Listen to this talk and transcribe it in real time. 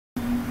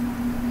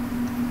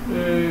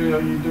how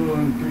you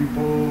doing,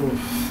 people?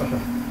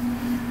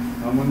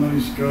 I'm a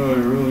nice guy, I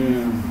really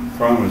am.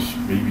 Promise,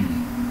 maybe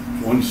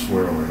one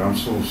swear word. I'm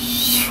so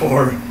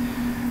sore.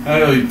 I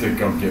really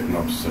think I'm getting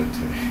upset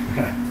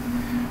today.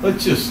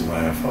 Let's just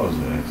laugh. How's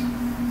that?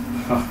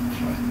 Oh,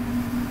 God.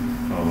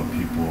 All the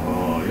people,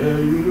 oh, yeah,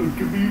 you're a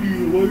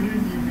comedian. Why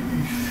didn't you be?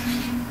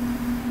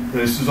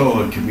 This is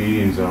all the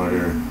comedians out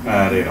here.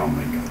 They don't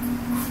make a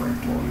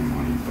crap load of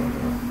money, but,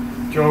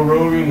 Joe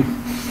Rogan,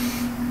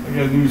 I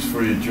got news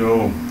for you,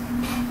 Joe.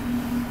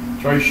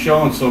 Try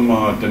shelling some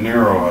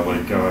dinero. I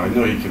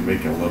know you can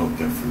make a little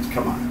difference.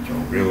 Come on, Joe.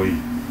 Really?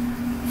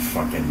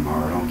 Fucking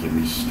Mar. Don't get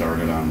me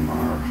started on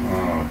Mar.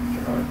 Oh,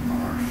 God,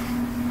 Mar.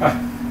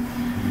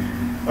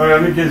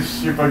 Alright, let me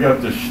see if I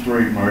got this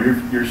straight, Mar.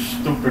 Your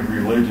stupid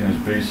religion is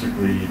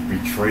basically you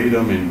betrayed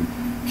them and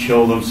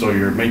killed them, so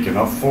you're making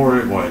up for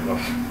it? What?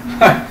 Of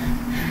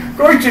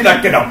course you're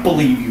not gonna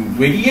believe, you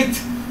idiot.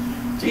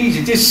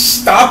 Jeez,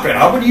 just stop it.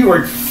 How many of you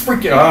are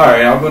freaking...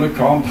 Alright, I'm gonna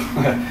calm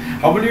down.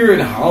 How many are in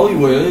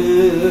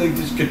Hollywood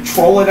just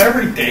controlling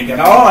everything?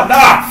 And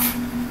enough!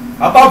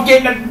 How about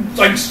getting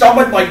like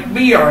someone like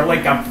me or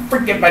like a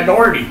freaking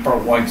minority for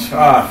once?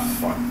 Ah,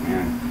 fuck,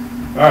 man.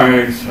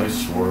 Alright, I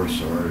swore,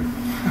 sorry.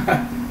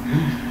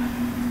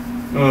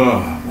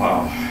 Oh,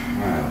 wow.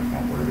 I don't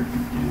know where to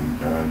begin,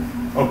 God.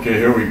 Okay,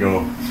 here we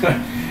go.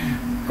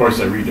 Of course,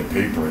 I read the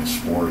paper at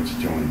sports, it's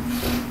the only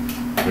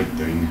good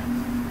thing.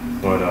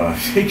 But,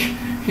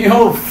 you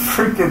know,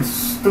 freaking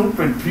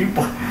stupid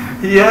people.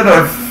 He had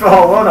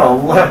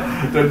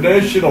the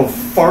National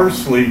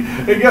Farce League.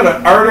 They got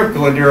an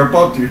article in there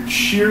about their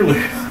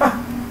cheerleader.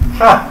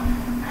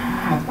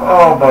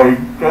 Oh my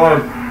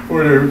God.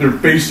 Where they're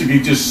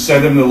basically just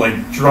sent them to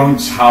like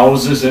drunks'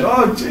 houses and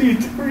oh gee,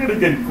 we're gonna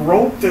get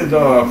groped and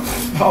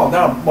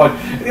not much.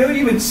 They don't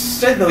even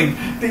send like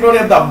they don't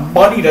have the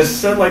money to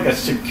send like a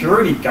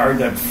security guard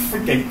to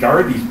freaking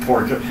guard these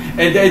poor kids.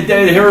 And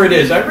then here it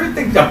is.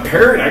 Everything's a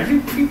paradise.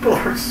 You people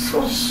are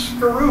so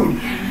screwed.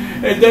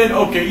 And then,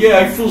 okay, yeah,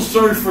 I feel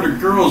sorry for the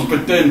girls,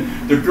 but then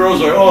the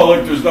girls are, oh,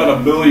 look, there's not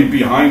 $1 million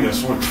behind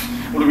us.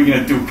 What are we going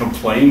to do,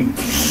 complain?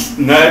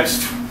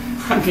 Next.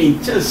 I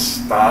mean,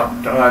 just stop,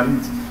 God.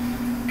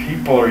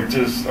 People are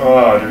just,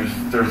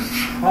 there's,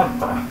 what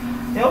the,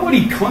 how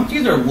many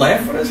countries are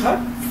laughing at us? How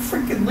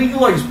freaking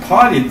legalized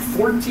pot in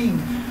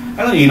 14,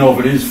 I don't even know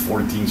if it is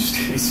 14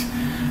 states.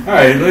 All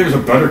right, there's a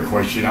better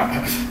question.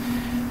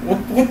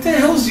 What the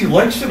hell is the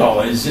election all?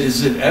 Is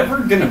it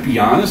ever going to be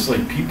honest?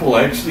 Like people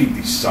actually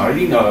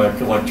deciding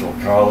electoral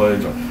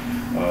college?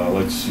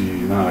 Let's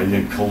see. No, he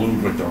didn't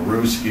collude with the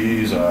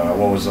Ruskies.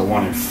 What was the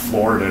one in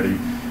Florida? He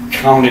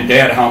counted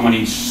that. How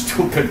many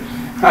stupid?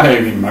 I don't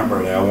even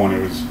remember that one.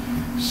 It was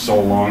so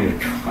long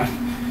ago.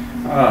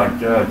 Oh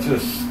God,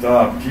 just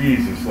stop,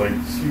 Jesus! Like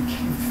you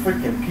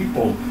freaking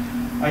people.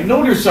 I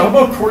know there's. How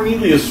about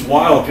Cornelius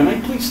Weil? Can I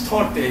please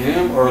talk to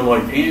him or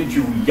like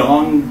Andrew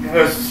Young?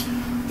 Yes.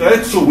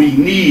 That's what we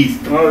need.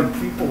 God,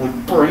 people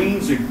with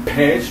brains and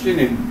passion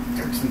and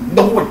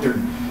know what they're.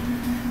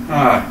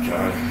 Ah,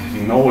 God,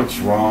 you know what's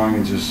wrong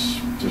and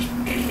just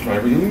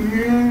everything.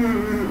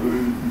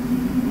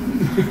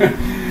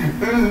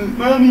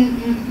 Money.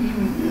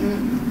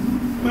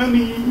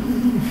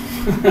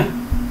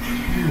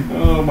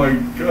 Oh my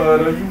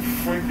God, are you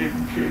freaking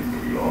kidding me?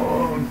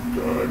 Oh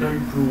God, I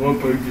grew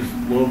up. I just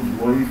loved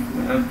life,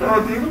 man.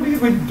 God, they don't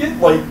even get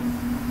like.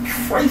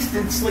 Christ,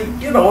 it's like,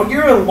 you know,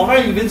 you're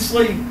alive, it's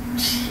like,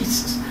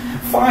 Jesus,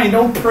 fine,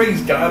 don't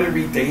praise God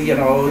every day, you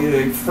know,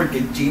 you're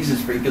freaking Jesus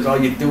because all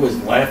you do is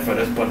laugh at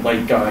us, but like,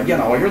 you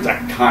know, here's a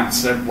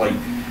concept, like,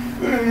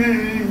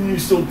 you're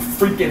so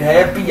freaking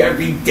happy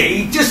every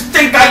day, just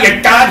think how you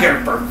got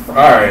here first.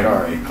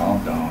 Alright,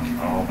 calm down,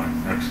 oh, my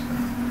next,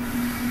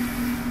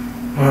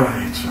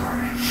 alright,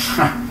 sorry.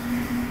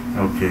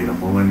 Okay, the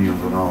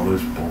millennials and all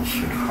this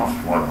bullshit, oh,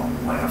 what a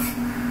laugh.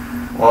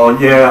 Well,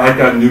 yeah, I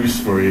got news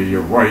for you.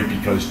 You're right,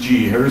 because,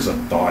 gee, here's a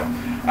thought.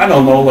 I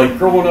don't know, like,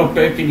 growing up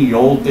back in the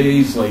old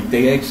days, like,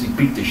 they actually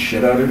beat the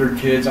shit out of their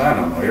kids. I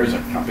don't know, here's a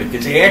company,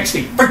 because they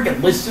actually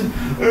freaking listen.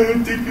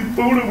 Take his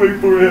phone away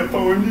for a half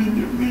hour.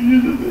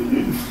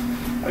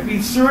 I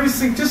mean,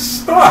 seriously,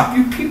 just stop.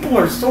 You people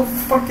are so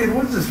fucking,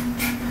 what's this?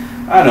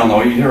 I don't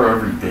know, you hear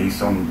every day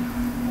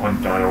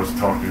one guy was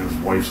talking to his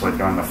wife's, like,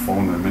 on the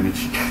phone the minute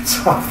she gets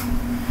off.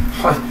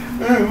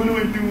 What do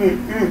I do now?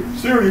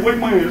 Siri, wipe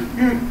my ass.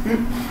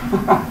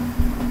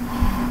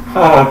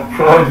 Oh,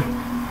 God.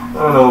 I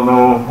don't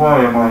know.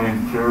 Why am I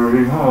in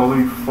Terry?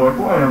 Holy fuck.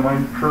 Why am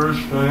I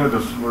cursed? I had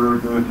to swear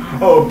again.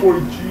 Oh, boy,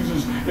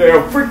 Jesus.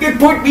 Yeah, freaking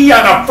put me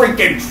on a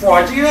freaking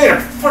cross. You had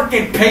a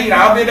freaking paid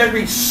out it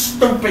every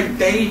stupid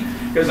day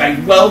because I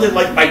welded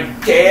like my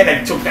dad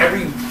and took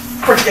every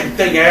freaking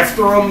thing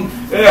after him.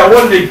 Yeah,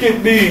 what did they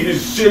give me?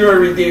 Just sit there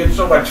every day and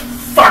so much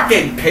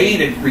fucking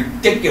pain. It's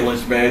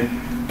ridiculous, man.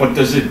 But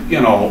does it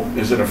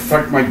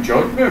affect my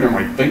judgment or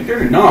my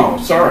thinking? No,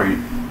 sorry.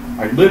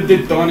 I lived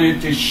it, done it,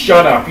 just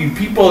shut up. You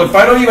people, if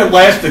I don't even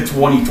last to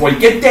 2020,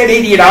 get that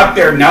idiot out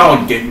there now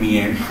and get me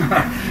in.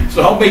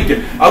 So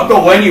I'll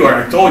go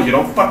anywhere. I told you,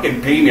 don't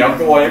fucking pay me. I'll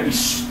go to every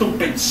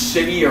stupid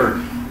city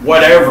or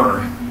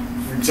whatever.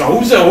 So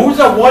who's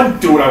the one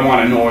dude I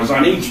want to know is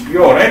on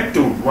HBO? That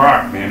dude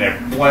rocked, man.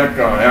 That black,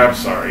 I'm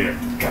sorry,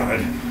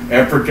 God,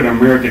 African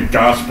American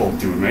gospel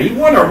dude, man. He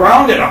went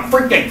around in a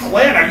freaking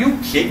Klan. Are you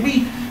kidding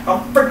me? How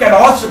freaking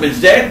awesome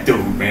is that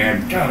dude,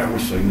 man? God, I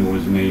wish I knew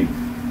his name.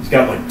 He's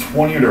got like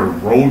 20 of their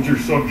roads or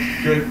some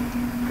shit.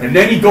 And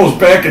then he goes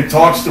back and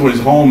talks to his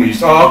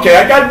homies. Oh, okay,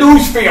 I got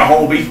news for you,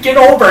 homies. Get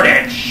over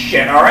that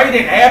shit, all right?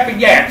 It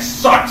happened. Yeah, it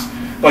sucks.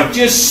 But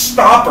just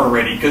stop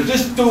already, because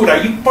this dude,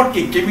 are you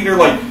fucking kidding me? They're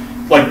like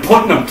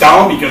putting him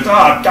down because,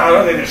 oh,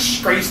 God, they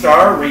disgraced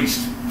our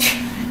race.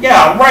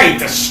 Yeah, right,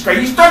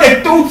 disgrace. You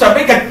started doing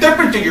something. Make a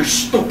difference in your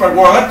stupid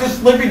world. Let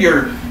this live in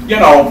your, you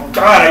know,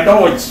 God, I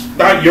know it's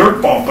not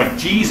your fault, but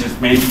Jesus,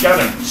 man, you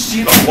gotta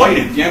see the light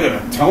at the end of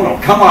the tunnel.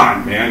 Come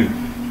on, man.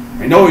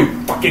 I know you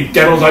fucking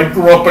ghettos. I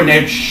grew up in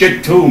that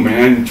shit too,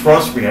 man.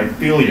 Trust me, I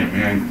feel you,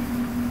 man.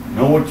 I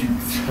know what you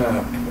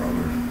tapped,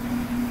 brother.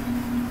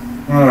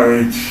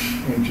 Alright,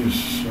 I'm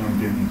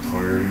getting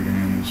tired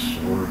again and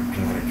sore.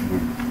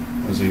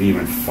 God, was it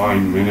even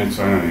 5 minutes?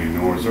 I don't even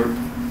know. Is there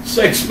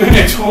 6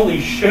 minutes?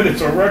 Holy shit,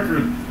 it's a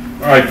record.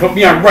 Alright, put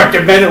me on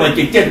recommended like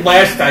you did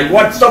last time. You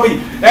want somebody?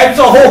 That's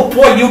the whole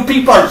point. You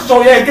people are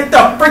so, yeah, get the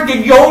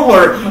freaking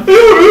yodeler.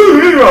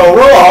 Real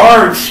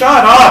hard.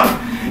 Shut up.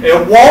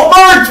 And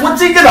Walmart,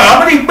 what's he gonna, how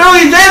many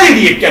millions that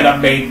idiot gonna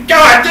make?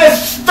 God,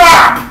 just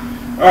stop!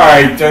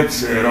 Alright,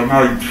 that's it. I'm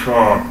not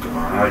talking.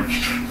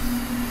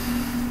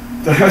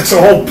 That's the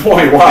whole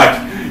point.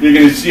 Watch. You're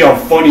gonna see how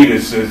funny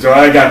this is. So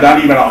I got not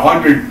even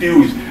 100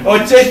 views. Oh,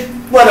 it's this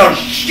little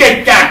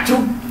shit got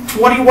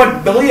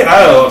 21 billion?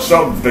 I don't know,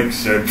 something Vic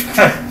said.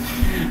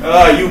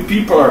 You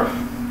people are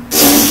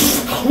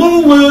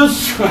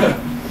clueless.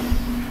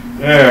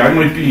 Yeah, I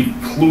might be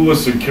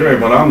clueless and carry,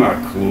 but I'm not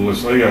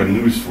clueless. I got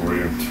news for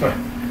you.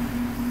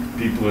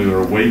 People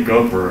either wake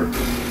up or...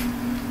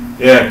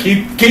 Yeah,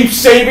 keep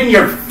saving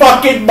your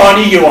fucking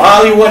money, you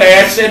Hollywood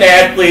asset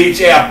athletes.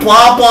 Yeah,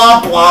 blah,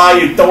 blah, blah.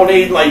 You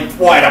donate like,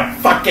 what, a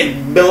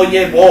fucking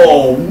million?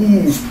 Whoa,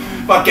 ooh,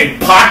 fucking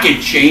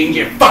pocket change.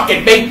 You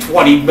fucking make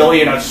 20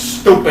 million a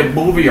stupid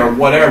movie or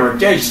whatever.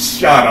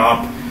 Just shut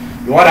up.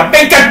 You want to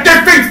make a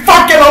difference?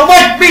 Fucking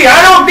elect me.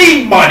 I don't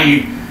need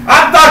money.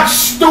 I'm not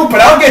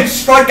stupid. I'll get,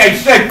 like I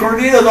said,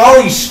 Cornelius,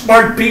 all these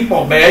smart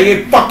people, man.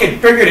 You fucking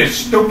figure this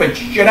stupid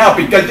shit out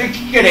because this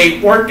shit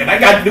ain't working. I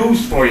got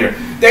news for you.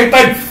 They've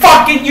been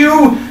fucking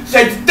you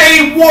since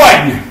day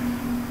one.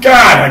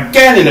 God,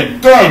 again and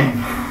again.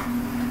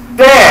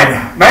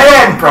 Dad,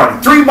 man,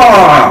 brother, 3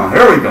 more.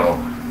 Here we go.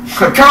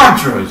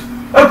 Contras.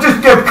 Let's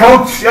just give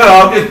Coach, you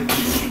know,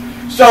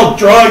 just sell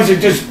drugs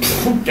and just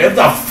get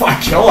the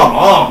fuck, kill them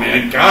all,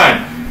 man.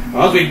 God.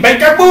 As we make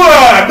a move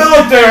on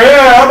military,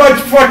 yeah, how much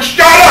fuck?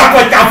 Shut up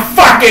with the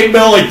fucking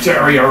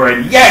military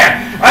already.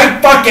 Yeah, I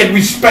fucking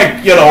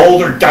respect, you know,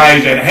 older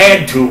guys that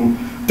had to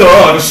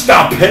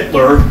stop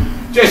Hitler.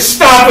 Just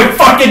stop with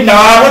fucking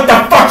what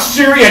the fuck,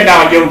 Syria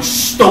now, you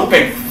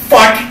stupid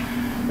fuck.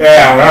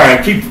 Yeah,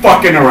 alright, keep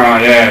fucking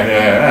around.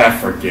 Yeah,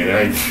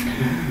 forget it.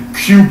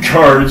 Cue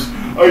cards.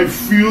 I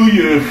feel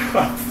you.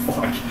 Fuck.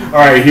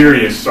 Alright, here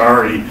you,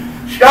 sorry.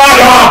 Shut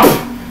up!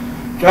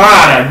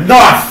 God,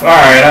 enough!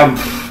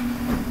 Alright,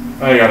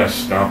 I gotta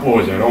stop. What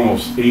was that?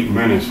 Almost 8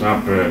 minutes.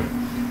 Not bad.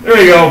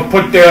 There you go.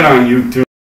 Put that on YouTube.